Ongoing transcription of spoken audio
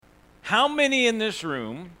How many in this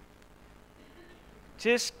room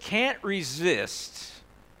just can't resist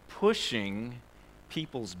pushing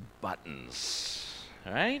people's buttons?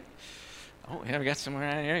 All right? Oh, yeah, we got someone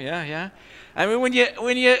around here. Yeah. I mean, when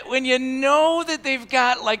you know that they've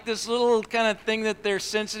got like this little kind of thing that they're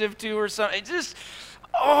sensitive to or something, it's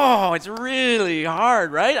really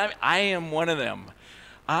hard, right? I am one of them.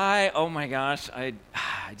 Oh my gosh,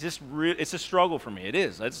 it's a struggle for me. It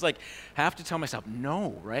is. It's like, I have to tell myself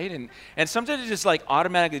no, right? And sometimes it just like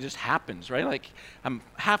automatically just happens, right? Like I'm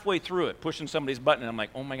halfway through it, pushing somebody's button, and I'm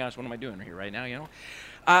like, oh my gosh, what am I doing here right now, you know?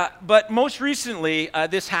 But most recently,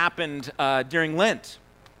 this happened during Lent.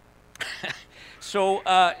 So,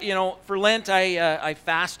 for Lent, I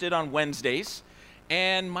fasted on Wednesdays.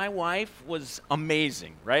 And my wife was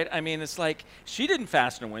amazing, right? I mean, it's like she didn't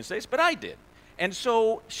fast on Wednesdays, but I did. And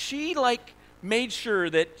so she made sure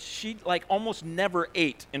that she almost never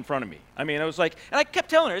ate in front of me. I mean, I was like, and I kept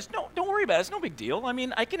telling her, no, don't worry about it. It's no big deal. I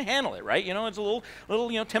mean, I can handle it, right? You know, it's a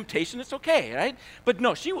little temptation. It's okay, right? But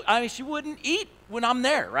no, she wouldn't eat when I'm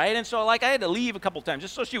there, right? And so I had to leave a couple times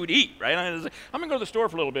just so she would eat, right? I was like, I'm gonna go to the store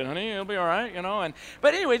for a little bit, honey. It'll be all right, you know.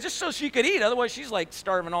 But anyway, just so she could eat. Otherwise, she's like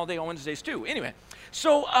starving all day on Wednesdays too. Anyway,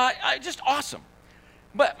 so just awesome.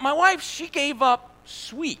 But my wife, she gave up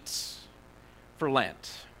sweets for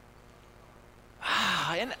Lent.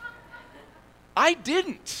 And I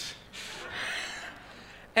didn't.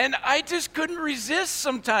 And I just couldn't resist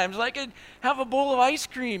sometimes. I could have a bowl of ice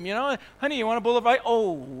cream, you know. Honey, you want a bowl of ice?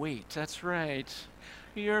 Oh, wait, that's right.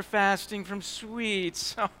 You're fasting from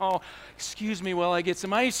sweets. Oh, excuse me while I get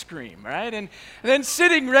some ice cream, right? And then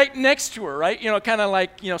sitting right next to her, right? You know, kind of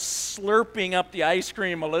slurping up the ice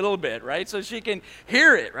cream a little bit, right? So she can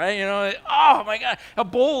hear it, right? You know, oh my God, a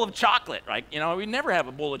bowl of chocolate, right? You know, we never have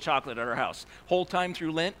a bowl of chocolate at our house. Whole time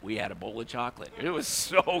through Lent, we had a bowl of chocolate. It was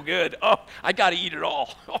so good. Oh, I got to eat it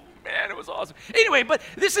all. Oh man, it was awesome. Anyway, but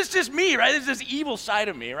this is just me, right? This is this evil side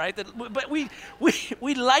of me, right? But we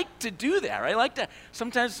like to do that, right?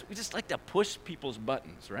 Sometimes we just like to push people's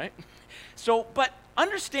buttons, right? So, but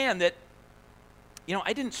understand that, you know,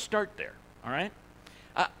 I didn't start there, all right?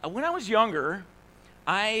 When I was younger,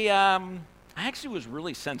 I actually was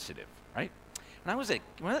really sensitive, right? When I was a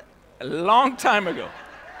long time ago,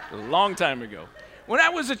 when I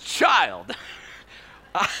was a child,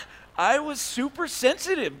 I was super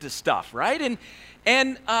sensitive to stuff, right?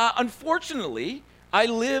 And unfortunately, I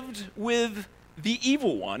lived with the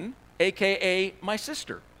evil one, AKA my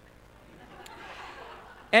sister.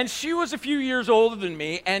 And she was a few years older than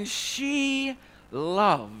me, and she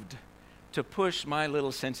loved to push my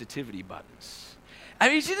little sensitivity buttons. I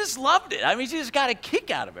mean, she just loved it. I mean, she just got a kick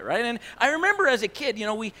out of it, right? And I remember as a kid, you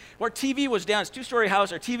know, our TV was down, it's a two-story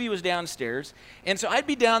house, our TV was downstairs. And so I'd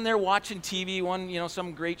be down there watching TV,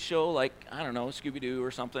 some great show like, I don't know, Scooby-Doo or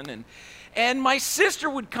something. And my sister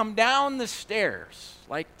would come down the stairs,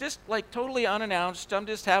 just totally unannounced. I'm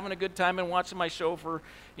just having a good time and watching my show for,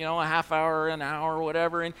 a half hour, an hour, or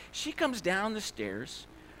whatever. And she comes down the stairs,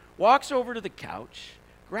 walks over to the couch,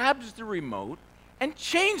 grabs the remote, and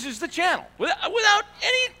changes the channel without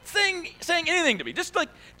saying anything to me. Just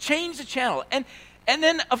change the channel. And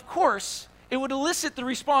then, of course, it would elicit the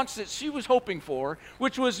response that she was hoping for,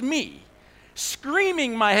 which was me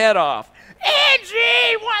screaming my head off,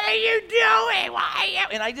 Angie, what are you doing?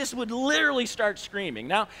 And I just would literally start screaming.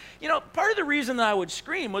 Now, part of the reason that I would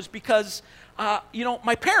scream was because,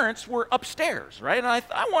 my parents were upstairs, right? And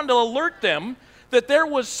I wanted to alert them that there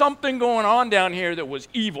was something going on down here that was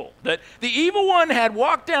evil, that the evil one had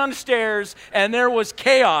walked downstairs and there was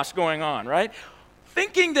chaos going on, right?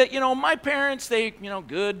 Thinking that, my parents, they,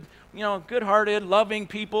 good-hearted, loving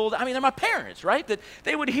people. I mean, they're my parents, right? That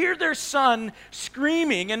they would hear their son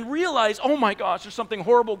screaming and realize, oh my gosh, there's something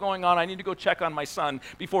horrible going on. I need to go check on my son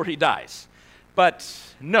before he dies. But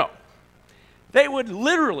no. They would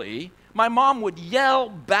literally, my mom would yell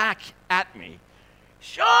back at me,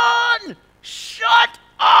 Sean! Shut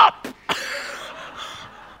up!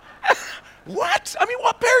 What? I mean,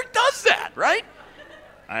 what parent does that, right?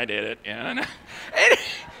 I did it, yeah.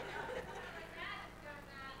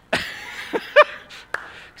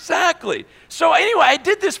 Exactly. So anyway, I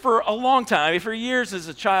did this for a long time. I mean, for years as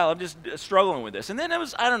a child, I'm just struggling with this. And then I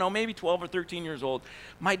was, maybe 12 or 13 years old.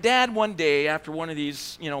 My dad one day, after one of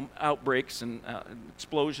these, outbreaks and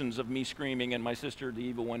explosions of me screaming and my sister, the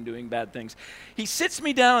evil one, doing bad things, he sits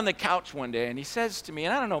me down on the couch one day and he says to me,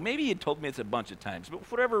 and I don't know, maybe he had told me this a bunch of times, but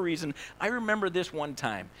for whatever reason, I remember this one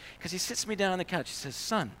time, because he sits me down on the couch. He says,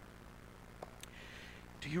 son,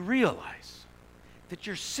 do you realize that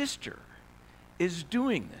your sister is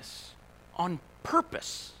doing this on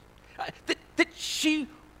purpose? That she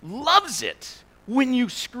loves it when you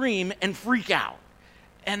scream and freak out.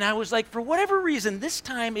 And I was like, for whatever reason, this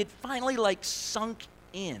time it finally like sunk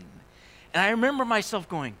in. And I remember myself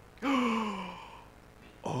going,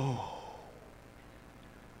 oh,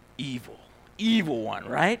 evil one,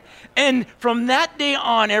 right? And from that day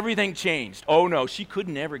on, everything changed. Oh no, she could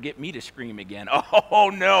never get me to scream again.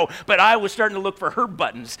 Oh no, but I was starting to look for her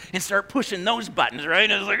buttons and start pushing those buttons, right?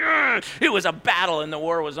 And it was like, ugh. It was a battle and the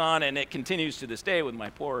war was on, and it continues to this day with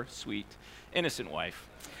my poor, sweet, innocent wife.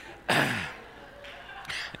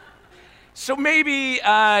 So maybe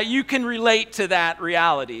you can relate to that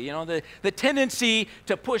reality, you know, the tendency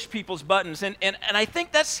to push people's buttons. And I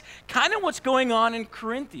think that's kind of what's going on in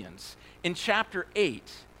Corinthians in chapter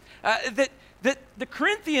 8. That the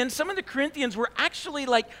Corinthians, some of the Corinthians were actually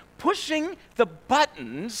like pushing the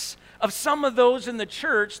buttons of some of those in the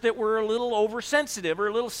church that were a little oversensitive or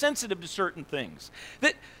a little sensitive to certain things.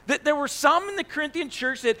 That there were some in the Corinthian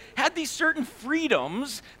church that had these certain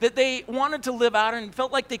freedoms that they wanted to live out and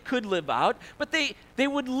felt like they could live out, but they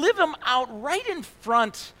would live them out right in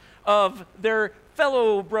front of their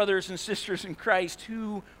fellow brothers and sisters in Christ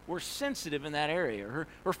who were sensitive in that area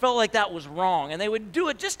or felt like that was wrong. And they would do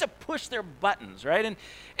it just to push their buttons, right?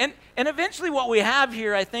 And eventually what we have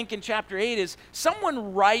here, I think, in chapter 8 is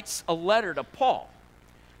someone writes a letter to Paul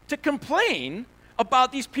to complain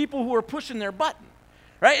about these people who are pushing their button.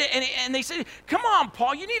 Right? And they say, come on,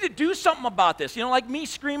 Paul, you need to do something about this. You know, like me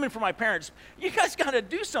screaming for my parents, you guys got to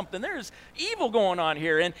do something. There's evil going on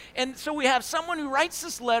here. And so we have someone who writes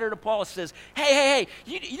this letter to Paul and says, hey,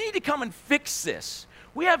 you need to come and fix this.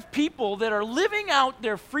 We have people that are living out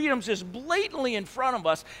their freedoms just blatantly in front of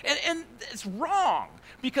us, and it's wrong.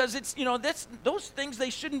 Because it's, you know, that's those things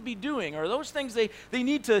they shouldn't be doing, or those things they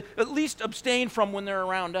need to at least abstain from when they're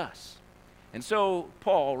around us. And so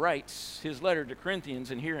Paul writes his letter to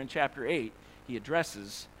Corinthians, and here in chapter 8, he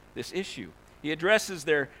addresses this issue. He addresses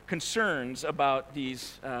their concerns about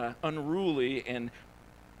these unruly and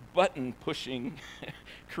button-pushing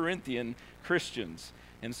Corinthian Christians.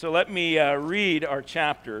 And so let me read our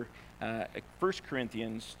chapter, 1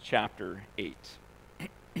 Corinthians chapter 8.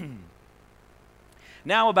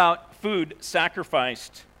 Now about food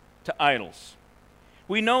sacrificed to idols.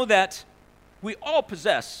 We know that we all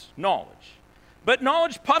possess knowledge. But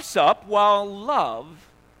knowledge puffs up while love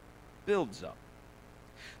builds up.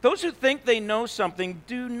 Those who think they know something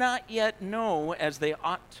do not yet know as they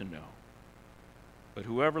ought to know. But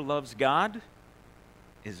whoever loves God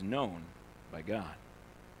is known by God.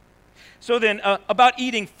 So then, about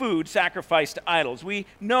eating food sacrificed to idols, we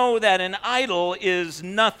know that an idol is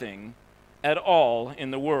nothing at all in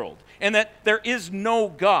the world, and that there is no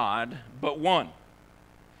God but one.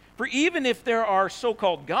 For even if there are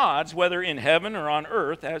so-called gods, whether in heaven or on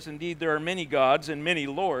earth, as indeed there are many gods and many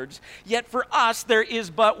lords, yet for us there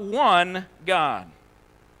is but one God,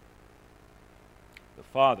 the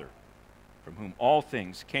Father, from whom all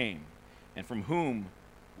things came, and from whom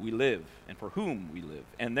we live, and for whom we live.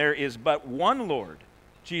 And there is but one Lord,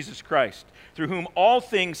 Jesus Christ, through whom all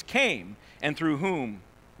things came, and through whom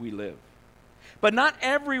we live. But not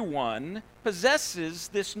everyone possesses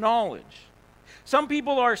this knowledge. Some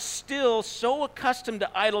people are still so accustomed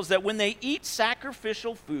to idols that when they eat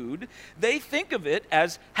sacrificial food, they think of it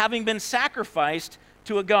as having been sacrificed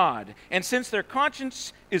to a god. And since their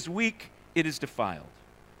conscience is weak, it is defiled.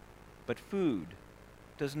 But food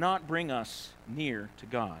does not bring us near to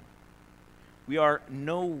God. We are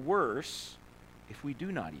no worse if we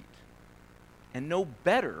do not eat, and no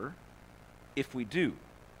better if we do.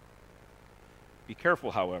 Be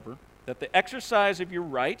careful, however, that the exercise of your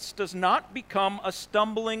rights does not become a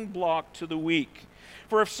stumbling block to the weak.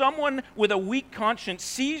 For if someone with a weak conscience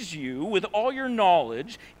sees you with all your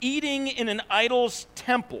knowledge eating in an idol's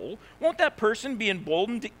temple, won't that person be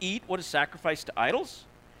emboldened to eat what is sacrificed to idols?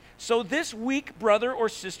 So this weak brother or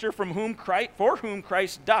sister for whom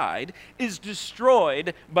Christ died is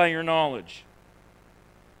destroyed by your knowledge.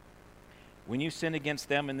 When you sin against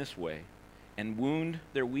them in this way and wound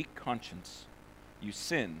their weak conscience, you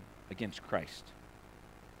sin against Christ.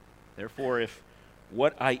 Therefore, if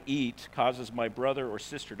what I eat causes my brother or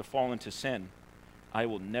sister to fall into sin, I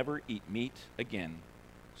will never eat meat again,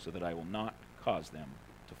 so that I will not cause them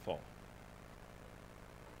to fall.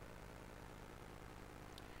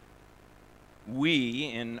 We,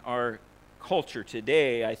 in our culture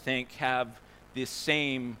today, I think, have this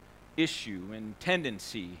same issue and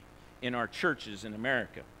tendency in our churches in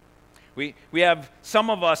America. We have some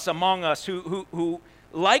of us among us who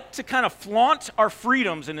like to kind of flaunt our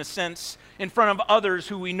freedoms, in a sense, in front of others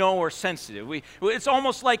who we know are sensitive. It's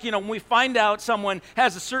almost like, when we find out someone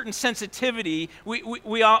has a certain sensitivity, we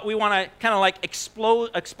want to kind of like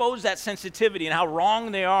expose that sensitivity and how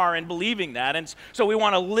wrong they are in believing that. And so we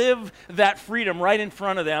want to live that freedom right in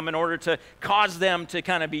front of them in order to cause them to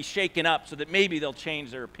kind of be shaken up so that maybe they'll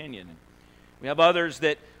change their opinion. We have others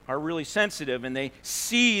that are really sensitive, and they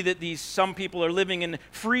see that some people are living in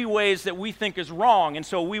free ways that we think is wrong, and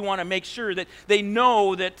so we want to make sure that they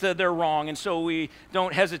know that they're wrong, and so we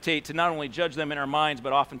don't hesitate to not only judge them in our minds,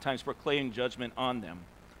 but oftentimes proclaim judgment on them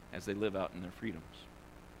as they live out in their freedoms.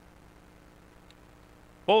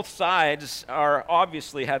 Both sides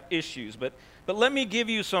obviously have issues, but let me give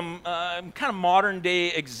you some kind of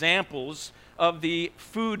modern-day examples of the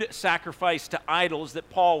food sacrifice to idols that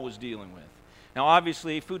Paul was dealing with. Now,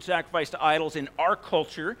 obviously, food sacrifice to idols in our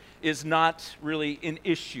culture is not really an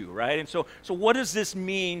issue, right? And so what does this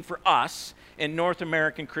mean for us in North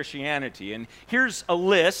American Christianity? And here's a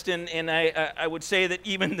list, and I would say that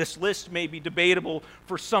even this list may be debatable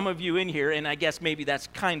for some of you in here, and I guess maybe that's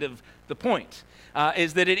kind of the point,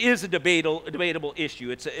 is that it is a debatable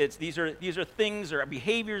issue. These are things or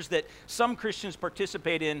behaviors that some Christians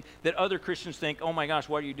participate in that other Christians think, oh my gosh,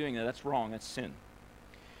 why are you doing that? That's wrong, that's sin.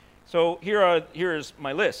 So here is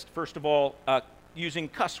my list. First of all, using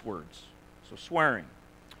cuss words, so swearing.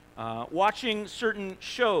 Watching certain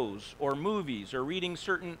shows or movies or reading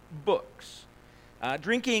certain books.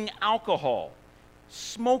 Drinking alcohol.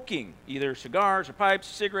 Smoking, either cigars or pipes,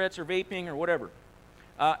 cigarettes or vaping or whatever.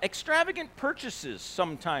 Extravagant purchases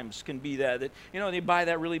sometimes can be that they buy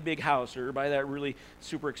that really big house or buy that really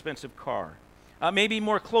super expensive car. Maybe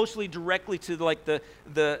more closely directly to like the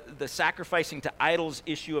sacrificing to idols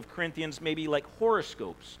issue of Corinthians, maybe like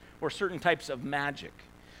horoscopes or certain types of magic.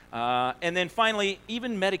 And then finally,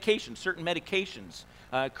 even medications, certain medications.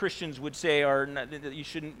 Christians would say that you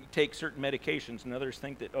shouldn't take certain medications, and others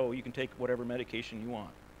think that, you can take whatever medication you want.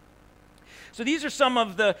 So these are some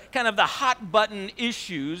of the kind of the hot button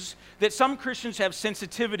issues that some Christians have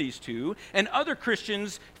sensitivities to, and other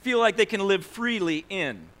Christians feel like they can live freely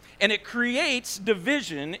in. And it creates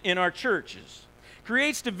division in our churches.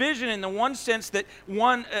 Creates division in the one sense that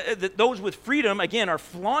that those with freedom, again, are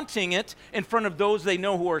flaunting it in front of those they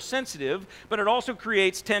know who are sensitive, but it also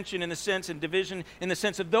creates tension in the sense and division in the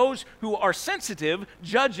sense of those who are sensitive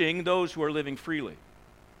judging those who are living freely.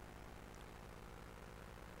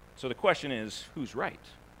 So the question is, who's right?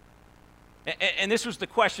 And this was the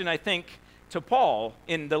question, I think, to Paul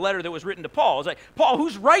in the letter that was written to Paul. It's like, Paul,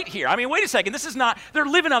 who's right here? I mean, wait a second, they're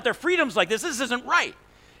living out their freedoms like this isn't right.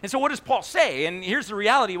 And so what does Paul say? And here's the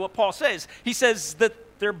reality of what Paul says. He says that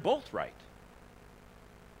they're both right.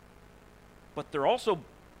 But they're also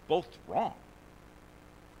both wrong.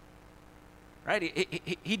 Right?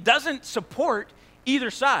 He doesn't support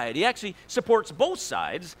either side. He actually supports both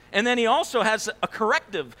sides, and then he also has a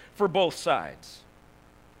corrective for both sides.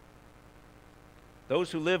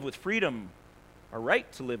 Those who live with freedom are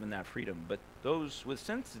right to live in that freedom, but those with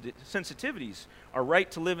sensitivities are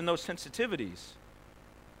right to live in those sensitivities.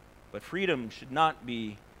 But freedom should not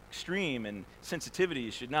be extreme, and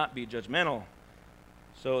sensitivity should not be judgmental.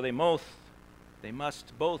 So they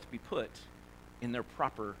must both be put in their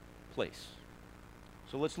proper place.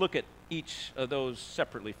 So let's look at each of those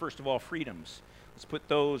separately. First of all, freedoms. Let's put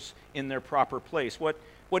those in their proper place. What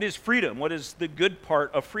is freedom? What is the good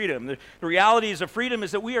part of freedom? The realities of freedom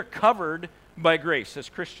is that we are covered by grace as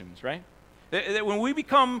Christians, right? That when we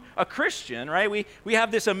become a Christian, right, we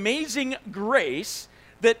have this amazing grace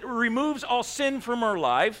that removes all sin from our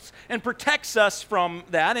lives and protects us from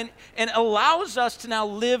that and allows us to now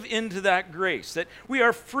live into that grace, that we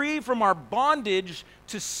are free from our bondage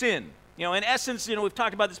to sin. In essence, we've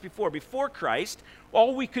talked about this before. Before Christ,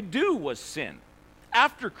 all we could do was sin.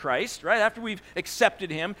 After Christ, right, after we've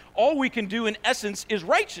accepted him, all we can do in essence is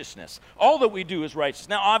righteousness. All that we do is righteous.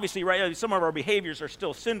 Now, obviously, right, some of our behaviors are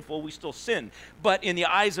still sinful. We still sin. But in the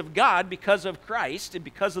eyes of God, because of Christ and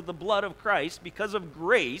because of the blood of Christ, because of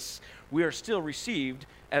grace, we are still received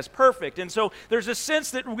as perfect. And so there's a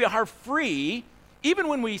sense that we are free even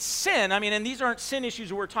when we sin. And these aren't sin issues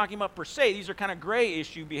that we're talking about per se. These are kind of gray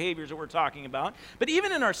issue behaviors that we're talking about. But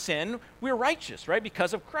even in our sin, we're righteous, right,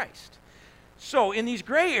 because of Christ. So in these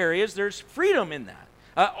gray areas, there's freedom in that.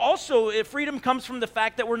 Also, freedom comes from the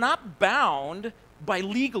fact that we're not bound by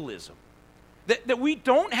legalism. That we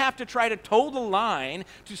don't have to try to toe the line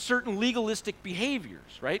to certain legalistic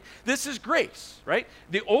behaviors, right? This is grace, right?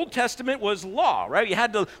 The Old Testament was law, right? You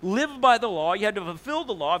had to live by the law. You had to fulfill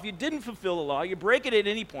the law. If you didn't fulfill the law, you break it at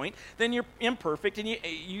any point, then you're imperfect and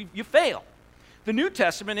you fail. The New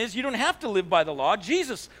Testament is you don't have to live by the law.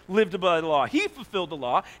 Jesus lived by the law. He fulfilled the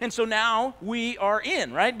law. And so now we are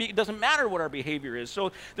in, right? It doesn't matter what our behavior is.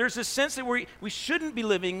 So there's this sense that we shouldn't be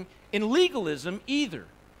living in legalism either.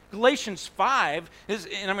 Galatians 5 is,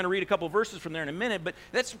 and I'm going to read a couple verses from there in a minute, but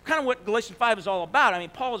that's kind of what Galatians 5 is all about. I mean,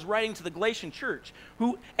 Paul is writing to the Galatian church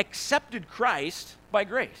who accepted Christ by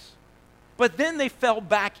grace. But then they fell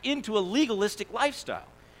back into a legalistic lifestyle.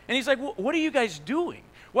 And he's like, well, what are you guys doing?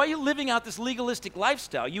 Why are you living out this legalistic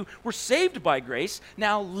lifestyle? You were saved by grace.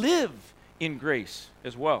 Now live in grace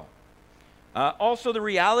as well. Also, the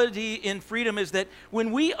reality in freedom is that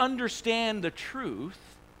when we understand the truth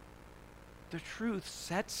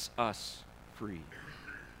sets us free.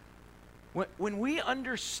 When we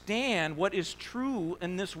understand what is true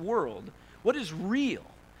in this world, what is real,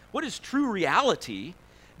 what is true reality,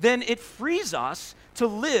 then it frees us to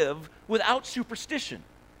live without superstition.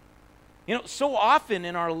 You know, so often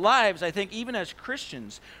in our lives, I think even as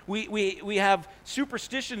Christians, we have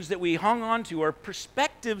superstitions that we hung on to, or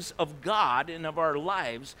perspectives of God and of our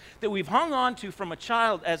lives that we've hung on to from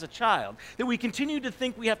as a child, that we continue to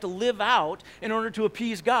think we have to live out in order to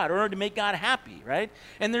appease God, in order to make God happy, right?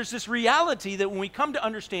 And there's this reality that when we come to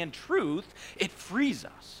understand truth, it frees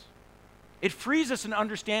us. It frees us in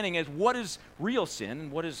understanding as what is real sin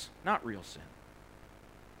and what is not real sin.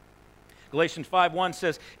 Galatians 5:1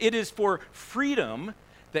 says, "It is for freedom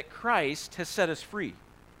that Christ has set us free.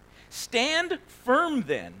 Stand firm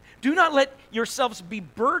then. Do not let yourselves be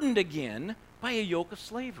burdened again by a yoke of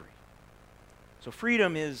slavery." So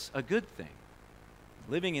freedom is a good thing.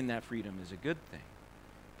 Living in that freedom is a good thing.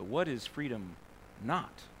 But what is freedom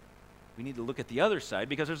not? We need to look at the other side,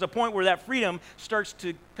 because there's a point where that freedom starts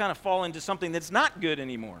to kind of fall into something that's not good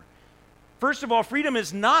anymore. First of all, freedom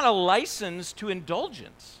is not a license to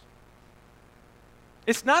indulgence.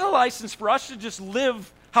 It's not a license for us to just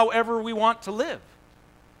live however we want to live.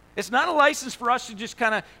 It's not a license for us to just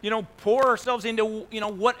kind of, pour ourselves into,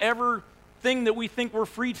 whatever thing that we think we're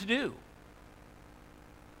free to do.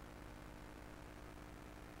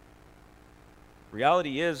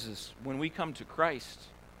 Reality is when we come to Christ,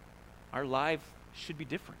 our life should be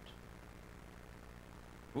different.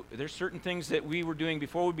 There's certain things that we were doing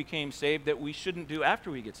before we became saved that we shouldn't do after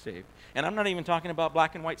we get saved. And I'm not even talking about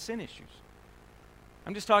black and white sin issues.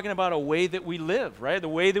 I'm just talking about a way that we live, right? The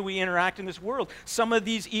way that we interact in this world. Some of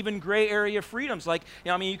these even gray area freedoms, like,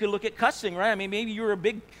 you could look at cussing, right? I mean, maybe you were a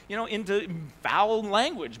big, into foul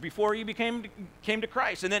language before you came to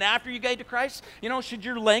Christ. And then after you got to Christ, should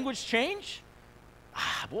your language change?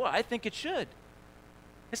 Boy, I think it should.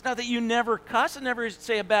 It's not that you never cuss and never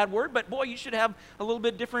say a bad word, but boy, you should have a little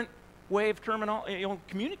bit different way of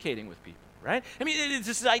communicating with people. Right? I mean, it's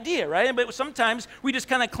this idea, right? But sometimes we just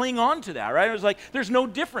kind of cling on to that, right? It was like, there's no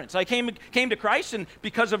difference. I came to Christ, and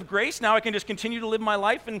because of grace, now I can just continue to live my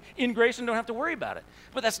life in grace and don't have to worry about it.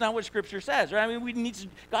 But that's not what Scripture says, right? I mean,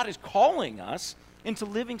 God is calling us into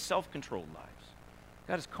living self-controlled lives.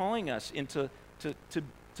 God is calling us into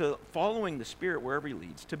to following the Spirit wherever He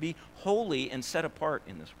leads, to be holy and set apart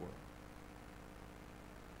in this world.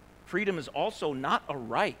 Freedom is also not a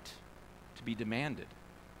right to be demanded.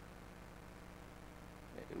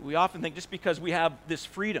 We often think just because we have this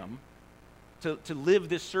freedom to live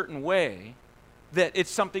this certain way, that it's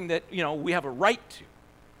something that, we have a right to.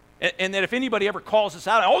 And that if anybody ever calls us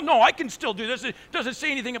out, oh, no, I can still do this. It doesn't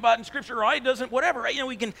say anything about it in Scripture, or it doesn't, whatever. Right?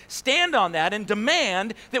 We can stand on that and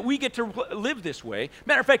demand that we get to live this way.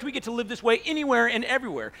 Matter of fact, we get to live this way anywhere and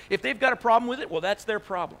everywhere. If they've got a problem with it, well, that's their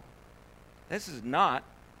problem. This is not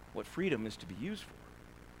what freedom is to be used for.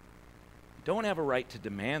 You don't have a right to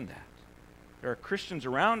demand that. There are Christians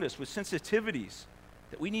around us with sensitivities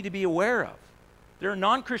that we need to be aware of. There are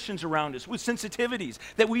non-Christians around us with sensitivities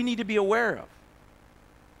that we need to be aware of.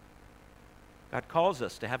 God calls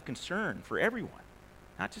us to have concern for everyone,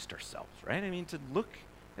 not just ourselves, right? I mean, to look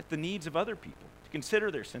at the needs of other people, to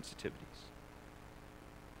consider their sensitivities.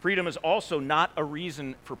 Freedom is also not a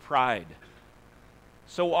reason for pride.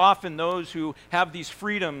 So often those who have these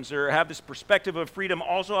freedoms or have this perspective of freedom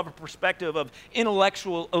also have a perspective of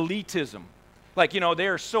intellectual elitism. Like, they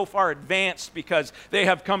are so far advanced because they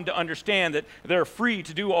have come to understand that they're free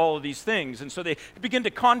to do all of these things. And so they begin to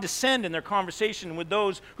condescend in their conversation with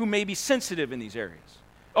those who may be sensitive in these areas.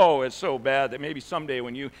 Oh, it's so bad that maybe someday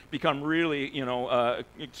when you become really, a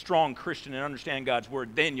strong Christian and understand God's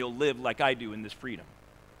word, then you'll live like I do in this freedom.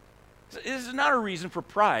 This is not a reason for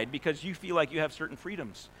pride because you feel like you have certain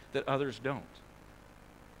freedoms that others don't.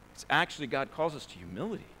 It's actually God calls us to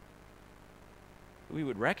humility. We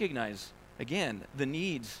would recognize, again, the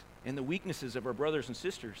needs and the weaknesses of our brothers and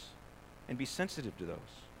sisters and be sensitive to those.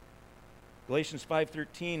 Galatians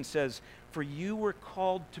 5:13 says, "For you were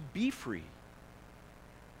called to be free,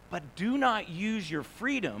 but do not use your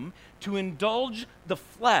freedom to indulge the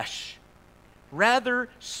flesh. Rather,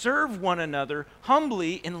 serve one another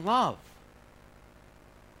humbly in love."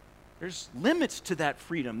 There's limits to that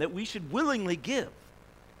freedom that we should willingly give.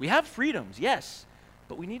 We have freedoms, yes,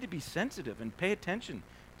 but we need to be sensitive and pay attention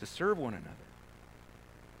to serve one another.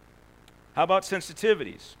 How about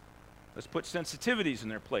sensitivities? Let's put sensitivities in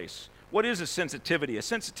their place. What is a sensitivity? A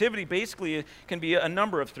sensitivity basically can be a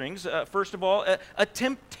number of things. First of all, a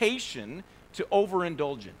temptation to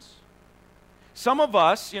overindulgence. Some of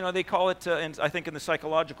us, they call it, and I think in the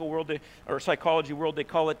psychological world, or psychology world, they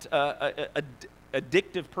call it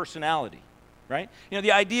addictive personality. Right?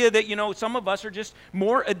 The idea that, some of us are just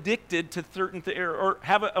more addicted to certain or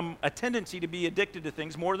have a tendency to be addicted to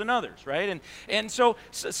things more than others, right? And so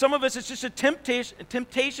some of us, it's just a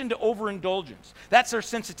temptation to overindulgence. That's our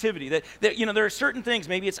sensitivity. That there are certain things,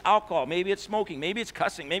 maybe it's alcohol, maybe it's smoking, maybe it's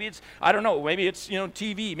cussing, maybe it's, I don't know, maybe it's,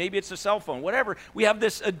 TV, maybe it's a cell phone, whatever. We have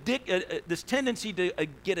this tendency to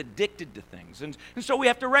get addicted to things. And so we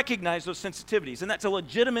have to recognize those sensitivities. And that's a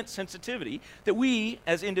legitimate sensitivity that we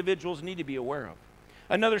as individuals need to be aware of.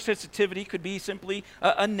 Another sensitivity could be simply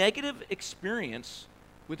a negative experience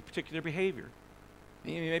with a particular behavior.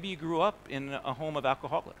 Maybe you grew up in a home of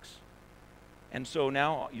alcoholics, and so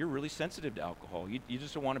now you're really sensitive to alcohol. You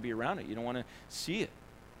just don't want to be around it. You don't want to see it.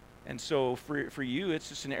 And so for you, it's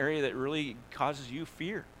just an area that really causes you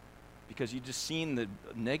fear because you've just seen the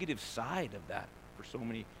negative side of that for so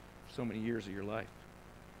many years of your life.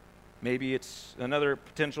 Maybe it's another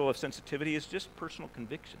potential of sensitivity is just personal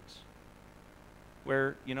convictions,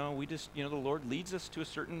 where, we just, the Lord leads us to a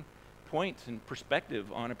certain point and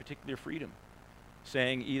perspective on a particular freedom,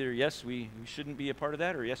 saying either, yes, we shouldn't be a part of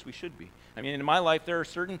that, or yes, we should be. I mean, in my life, there are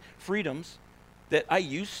certain freedoms that I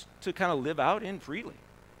used to kind of live out in freely.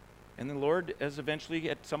 And the Lord has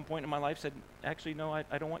eventually, at some point in my life, said, actually, no, I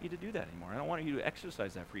don't want you to do that anymore. I don't want you to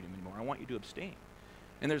exercise that freedom anymore. I want you to abstain.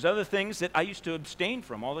 And there's other things that I used to abstain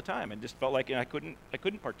from all the time and just felt like I couldn't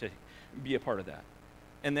be a part of that.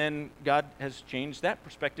 And then God has changed that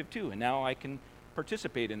perspective too, and now I can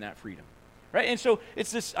participate in that freedom, right? And so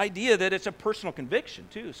it's this idea that it's a personal conviction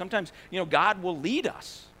too. Sometimes, God will lead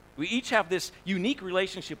us. We each have this unique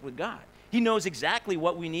relationship with God. He knows exactly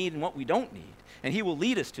what we need and what we don't need, and He will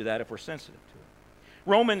lead us to that if we're sensitive to it.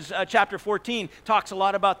 Romans chapter 14 talks a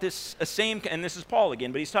lot about this same, and this is Paul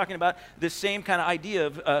again, but he's talking about this same kind of idea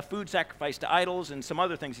of food sacrificed to idols and some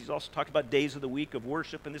other things. He's also talked about days of the week of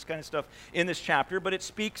worship and this kind of stuff in this chapter, but it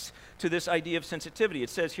speaks to this idea of sensitivity. It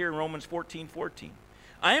says here in Romans 14:14,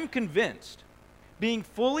 "I am convinced, being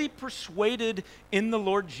fully persuaded in the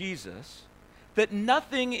Lord Jesus, that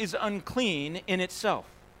nothing is unclean in itself."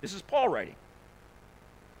 This is Paul writing.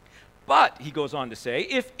 "But," he goes on to say,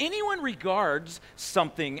 "if anyone regards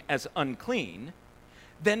something as unclean,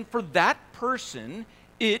 then for that person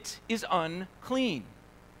it is unclean."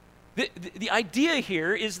 The idea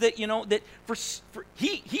here is that,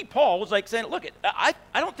 that Paul was like saying, look, I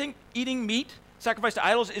don't think eating meat sacrificed to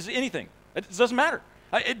idols is anything. It doesn't matter.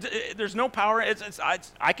 There's no power.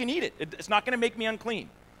 I can eat it. It's not going to make me unclean.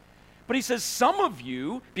 But he says some of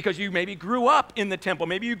you, because you maybe grew up in the temple,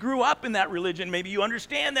 maybe you grew up in that religion, maybe you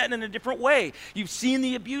understand that in a different way. You've seen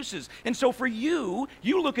the abuses. And so for you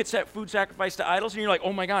look at food sacrificed to idols and you're like,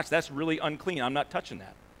 oh my gosh, that's really unclean. I'm not touching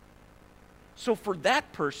that. So for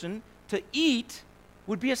that person to eat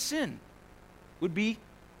would be a sin, would be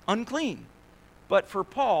unclean. But for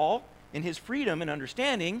Paul, in his freedom and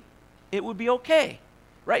understanding, it would be okay,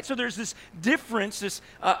 right? So there's this difference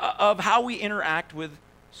of how we interact with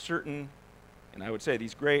certain, and I would say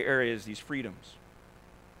these gray areas, these freedoms.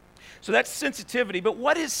 So that's sensitivity, but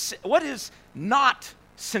what is not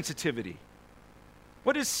sensitivity?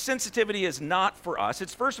 What is sensitivity is not for us?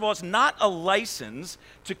 It's, first of all, it's not a license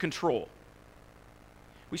to control.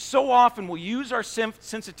 We so often will use our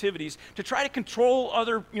sensitivities to try to control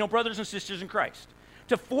other, brothers and sisters in Christ,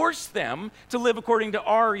 to force them to live according to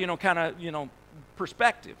our,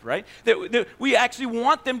 perspective, right? That we actually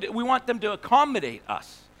want them to accommodate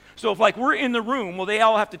us. So if we're in the room, well, they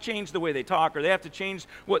all have to change the way they talk, or they have to change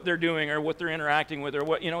what they're doing, or what they're interacting with, or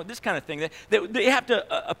what, this kind of thing. They have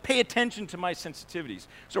to pay attention to my sensitivities.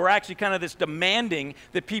 So we're actually kind of this demanding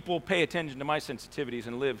that people pay attention to my sensitivities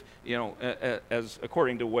and live, as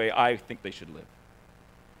according to the way I think they should live.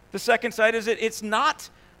 The second side is that it's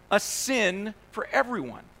not a sin for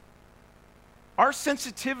everyone. Our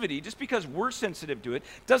sensitivity, just because we're sensitive to it,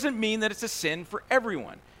 doesn't mean that it's a sin for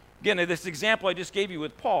everyone. Again, this example I just gave you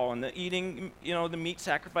with Paul and the eating, the meat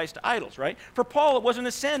sacrificed to idols, right? For Paul, it wasn't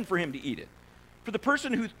a sin for him to eat it. For the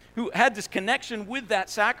person who had this connection with that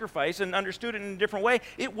sacrifice and understood it in a different way,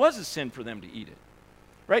 it was a sin for them to eat it.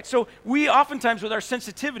 Right? So we oftentimes with our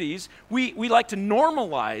sensitivities, we like to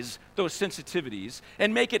normalize those sensitivities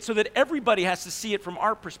and make it so that everybody has to see it from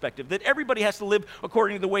our perspective, that everybody has to live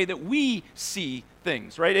according to the way that we see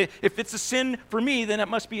things, right? If it's a sin for me, then it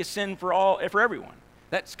must be a sin for everyone.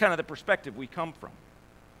 That's kind of the perspective we come from.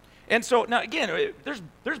 And so now again,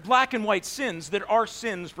 there's black and white sins that are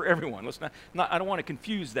sins for everyone. Let's not I don't want to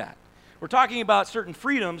confuse that. We're talking about certain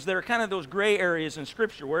freedoms that are kind of those gray areas in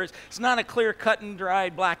Scripture, where it's not a clear, cut and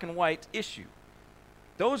dried, black and white issue.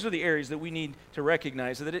 Those are the areas that we need to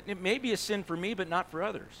recognize, that it may be a sin for me, but not for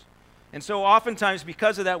others. And so oftentimes,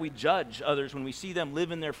 because of that, we judge others when we see them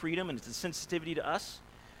live in their freedom, and it's a sensitivity to us.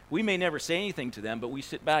 We may never say anything to them, but we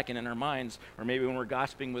sit back and in our minds, or maybe when we're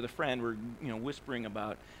gossiping with a friend, we're whispering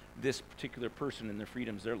about this particular person and the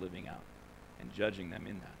freedoms they're living out and judging them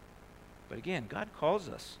in that. But again, God calls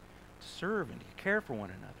us to serve and to care for one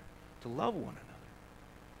another, to love one another.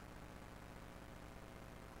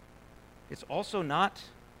 It's also not,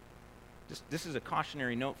 this is a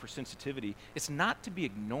cautionary note for sensitivity, it's not to be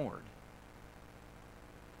ignored.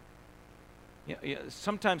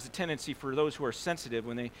 Sometimes the tendency for those who are sensitive,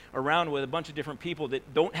 when they are around with a bunch of different people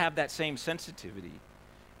that don't have that same sensitivity,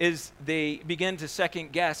 is they begin to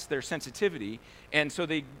second guess their sensitivity, and so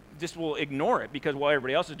they just will ignore it because, well,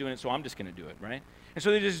 everybody else is doing it, so I'm just going to do it, right? And so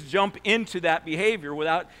they just jump into that behavior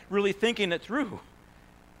without really thinking it through.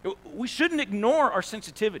 We shouldn't ignore our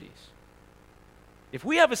sensitivities. If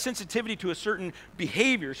we have a sensitivity to a certain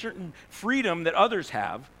behavior, certain freedom that others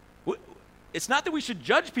have, it's not that we should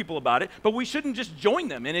judge people about it, but we shouldn't just join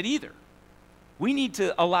them in it either. We need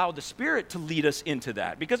to allow the Spirit to lead us into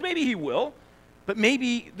that, because maybe He will, but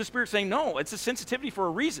maybe the Spirit's saying, no, it's a sensitivity for a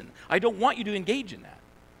reason. I don't want you to engage in that.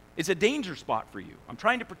 It's a danger spot for you. I'm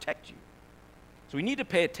trying to protect you. So we need to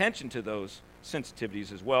pay attention to those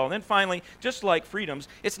sensitivities as well. And then finally, just like freedoms,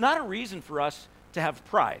 it's not a reason for us to have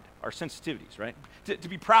pride, our sensitivities, right? To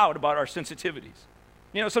be proud about our sensitivities.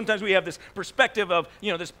 Sometimes we have this perspective of,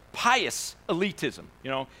 this pious elitism.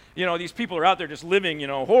 These people are out there just living,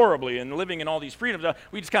 horribly and living in all these freedoms.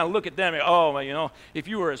 We just kind of look at them and, oh, if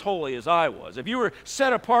you were as holy as I was, if you were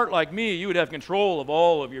set apart like me, you would have control of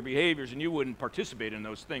all of your behaviors and you wouldn't participate in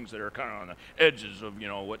those things that are kind of on the edges of,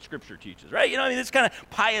 what Scripture teaches, right? This kind of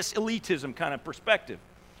pious elitism kind of perspective.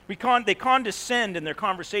 They condescend in their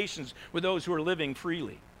conversations with those who are living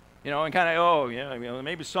freely. And kind of,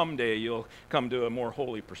 maybe someday you'll come to a more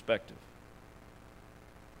holy perspective.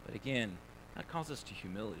 But again, that calls us to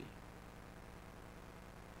humility.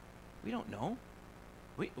 We don't know.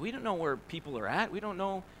 We don't know where people are at. We don't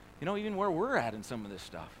know, even where we're at in some of this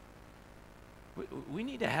stuff. We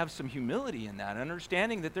need to have some humility in that,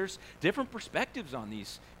 understanding that there's different perspectives on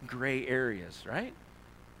these gray areas, right?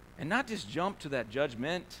 And not just jump to that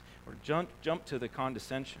judgment or jump to the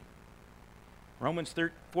condescension. Romans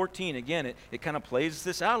 14, again, it kind of plays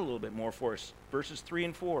this out a little bit more for us. Verses 3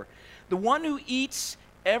 and 4. The one who eats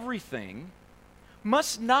everything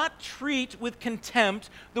must not treat with contempt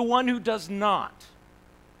the one who does not.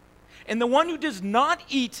 And the one who does not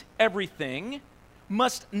eat everything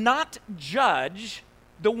must not judge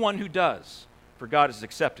the one who does, for God has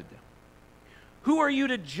accepted them. Who are you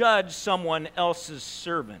to judge someone else's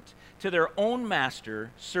servant? To their own master,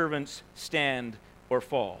 servants stand or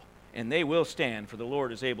fall. And they will stand, for the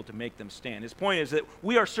Lord is able to make them stand. His point is that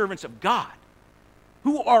we are servants of God.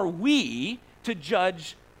 Who are we to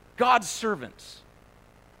judge God's servants?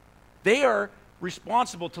 They are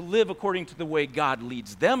responsible to live according to the way God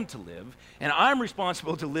leads them to live, and I'm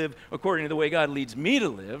responsible to live according to the way God leads me to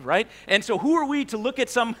live, right? And so who are we to look at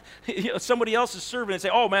somebody else's servant and say,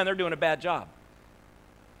 oh man, they're doing a bad job?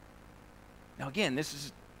 Now again, this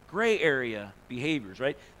is gray area behaviors,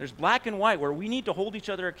 right? There's black and white where we need to hold each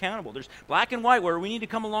other accountable. There's black and white where we need to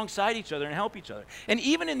come alongside each other and help each other. And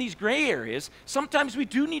even in these gray areas, sometimes we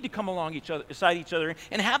do need to come beside each other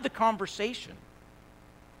and have the conversation,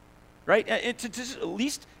 right? To at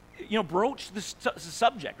least, broach the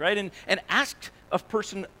subject, right? And ask a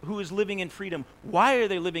person who is living in freedom, why are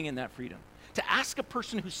they living in that freedom? To ask a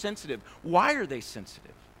person who's sensitive, why are they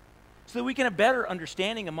sensitive? So that we can have better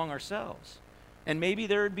understanding among ourselves. And maybe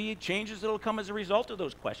there would be changes that will come as a result of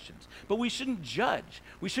those questions. But we shouldn't judge.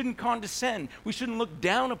 We shouldn't condescend. We shouldn't look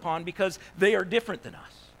down upon because they are different than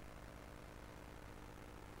us.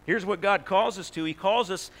 Here's what God calls us to. He calls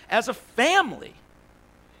us as a family.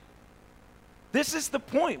 This is the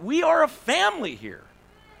point. We are a family here.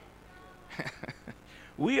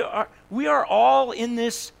 We are all in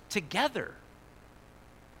this together.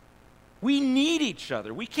 We need each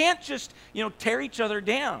other. We can't just, tear each other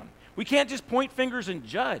down. We can't just point fingers and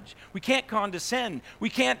judge. We can't condescend. We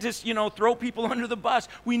can't just, throw people under the bus.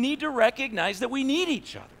 We need to recognize that we need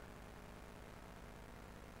each other.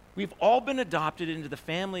 We've all been adopted into the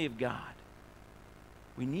family of God.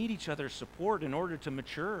 We need each other's support in order to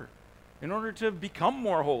mature, in order to become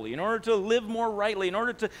more holy, in order to live more rightly, in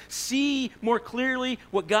order to see more clearly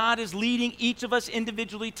what God is leading each of us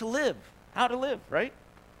individually to live, how to live, right?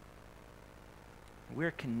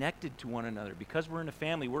 We're connected to one another. Because we're in a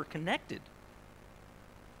family, we're connected.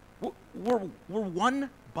 We're one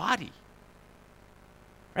body,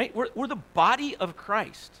 right? We're the body of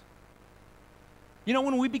Christ.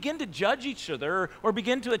 When we begin to judge each other or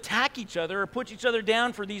begin to attack each other or put each other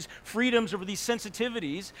down for these freedoms or for these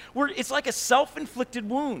sensitivities, it's like a self-inflicted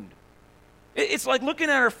wound. It's like looking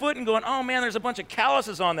at our foot and going, oh man, there's a bunch of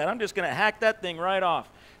calluses on that. I'm just going to hack that thing right off.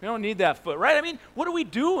 We don't need that foot, right? I mean, what are we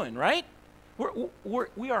doing, right?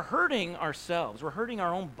 We are hurting ourselves. We're hurting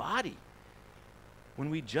our own body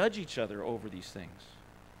when we judge each other over these things.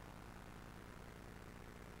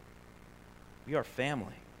 We are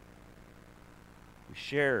family. We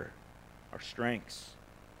share our strengths.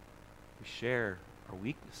 We share our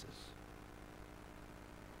weaknesses.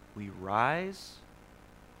 We rise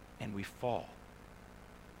and we fall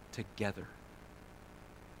together.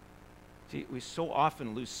 See, we so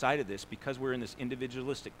often lose sight of this because we're in this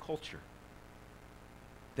individualistic culture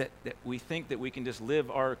that we think that we can just live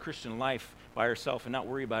our Christian life by ourselves and not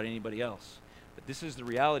worry about anybody else. But this is the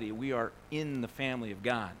reality. We are in the family of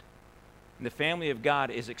God. And the family of God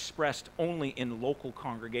is expressed only in local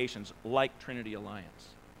congregations like Trinity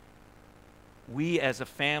Alliance. We as a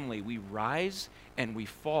family, we rise and we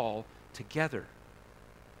fall together.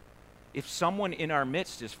 If someone in our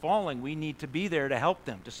midst is falling, we need to be there to help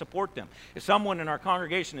them, to support them. If someone in our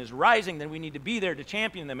congregation is rising, then we need to be there to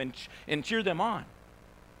champion them and cheer them on.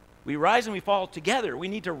 We rise and we fall together. We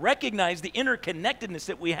need to recognize the interconnectedness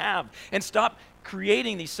that we have and stop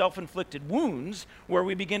creating these self-inflicted wounds where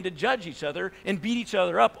we begin to judge each other and beat each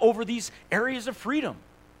other up over these areas of freedom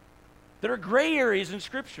that are gray areas in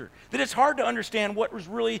Scripture, that it's hard to understand what was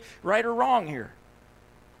really right or wrong here.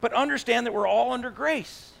 But understand that we're all under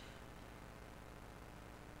grace.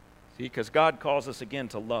 See, because God calls us again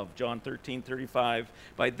to love. John 13:35,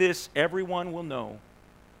 by this everyone will know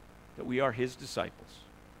that we are His disciples,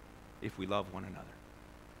 if we love one another.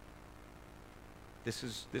 This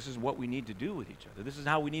is what we need to do with each other. This is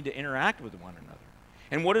how we need to interact with one another.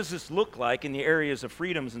 And what does this look like in the areas of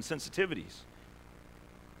freedoms and sensitivities?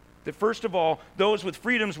 That first of all, those with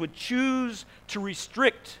freedoms would choose to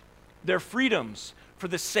restrict their freedoms for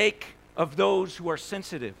the sake of those who are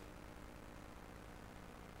sensitive.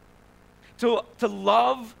 To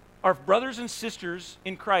love our brothers and sisters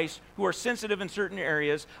in Christ who are sensitive in certain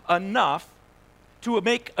areas enough to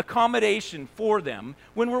make accommodation for them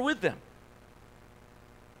when we're with them.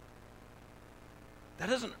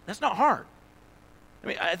 That's not hard. I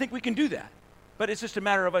mean, I think we can do that. But it's just a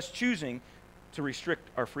matter of us choosing to restrict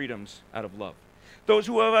our freedoms out of love. Those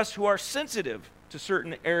of us who are sensitive to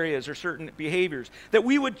certain areas or certain behaviors, that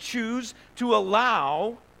we would choose to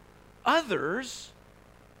allow others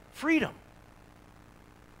freedom.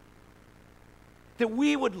 That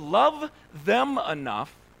we would love them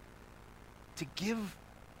enough to give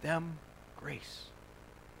them grace.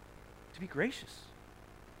 To be gracious.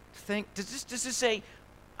 To think, does this say,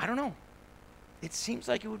 I don't know. It seems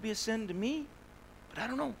like it would be a sin to me, but I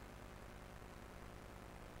don't know.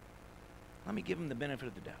 Let me give them the benefit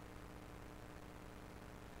of the doubt.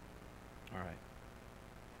 All right.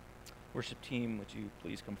 Worship team, would you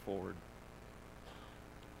please come forward?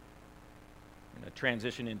 I'm going to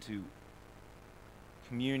transition into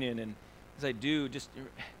communion, and as I do, just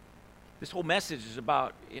this whole message is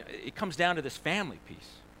about, it comes down to this family piece.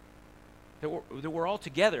 That we're all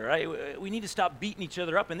together, right? We need to stop beating each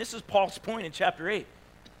other up, and this is Paul's point in chapter 8.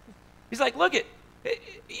 He's like, look it,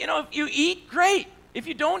 if you eat, great. If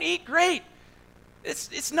you don't eat, great.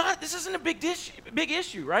 This isn't a big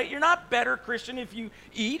issue, right? You're not better Christian if you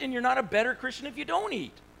eat, and you're not a better Christian if you don't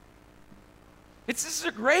eat. This is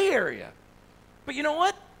a gray area. But you know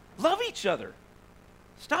what? Love each other.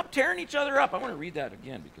 Stop tearing each other up. I want to read that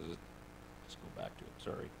again because let's go back to it.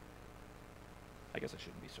 Sorry. I guess I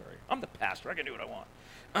shouldn't be sorry. I'm the pastor. I can do what I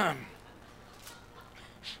want.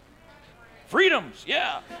 Freedoms,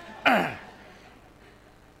 yeah.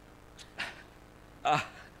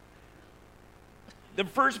 The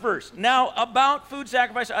first verse. Now, about food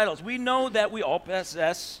sacrificed to idols, we know that we all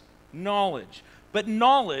possess knowledge. But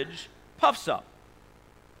knowledge puffs up,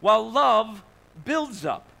 while love builds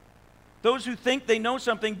up. Those who think they know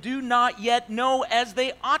something do not yet know as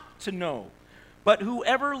they ought to know. But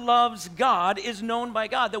whoever loves God is known by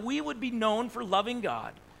God, that we would be known for loving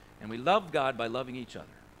God. And we love God by loving each other.